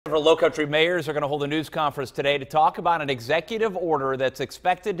Several Lowcountry mayors are going to hold a news conference today to talk about an executive order that's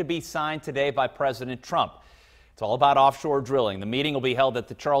expected to be signed today by President Trump. It's all about offshore drilling. The meeting will be held at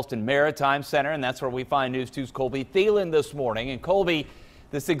the Charleston Maritime Center, and that's where we find News 2's Colby Thielen this morning. And Colby,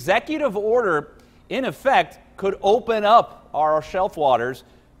 this executive order, in effect, could open up our shelf waters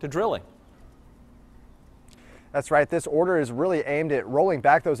to drilling. That's right. This order is really aimed at rolling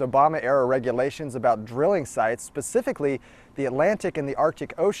back those Obama-era regulations about drilling sites, specifically the Atlantic and the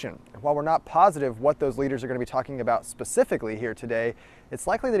Arctic Ocean. While we're not positive what those leaders are going to be talking about specifically here today, it's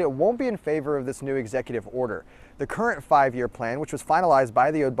likely that it won't be in favor of this new executive order. The current 5-year plan, which was finalized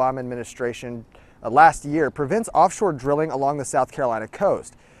by the Obama administration last year, prevents offshore drilling along the South Carolina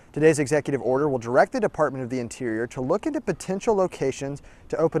coast. Today's executive order will direct the Department of the Interior to look into potential locations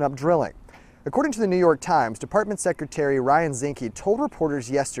to open up drilling. According to the New York Times, Department Secretary Ryan Zinke told reporters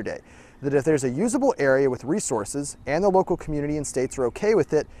yesterday that if there's a usable area with resources and the local community and states are okay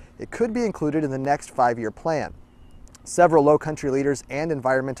with it, it could be included in the next 5-year plan. Several Lowcountry leaders and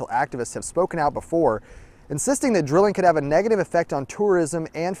environmental activists have spoken out before, insisting that drilling could have a negative effect on tourism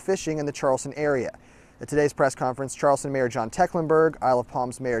and fishing in the Charleston area. At today's press conference, Charleston Mayor John Tecklenburg, Isle of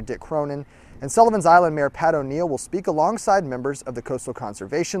Palms Mayor Dick Cronin, and Sullivan's Island Mayor Pat O'Neill will speak alongside members of the Coastal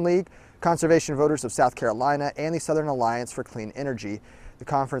Conservation League, Conservation Voters of South Carolina, and the Southern Alliance for Clean Energy. The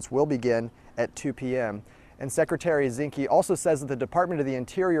conference will begin at 2 p.m. And Secretary Zinke also says that the Department of the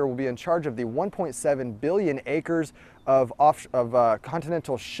Interior will be in charge of the 1.7 billion acres of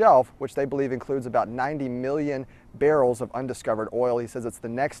continental shelf, which they believe includes about 90 million barrels of undiscovered oil. He says it's the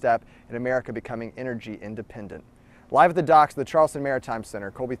next step in America becoming energy independent. Live at the docks of the Charleston Maritime Center,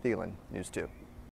 Colby Thielen, News 2.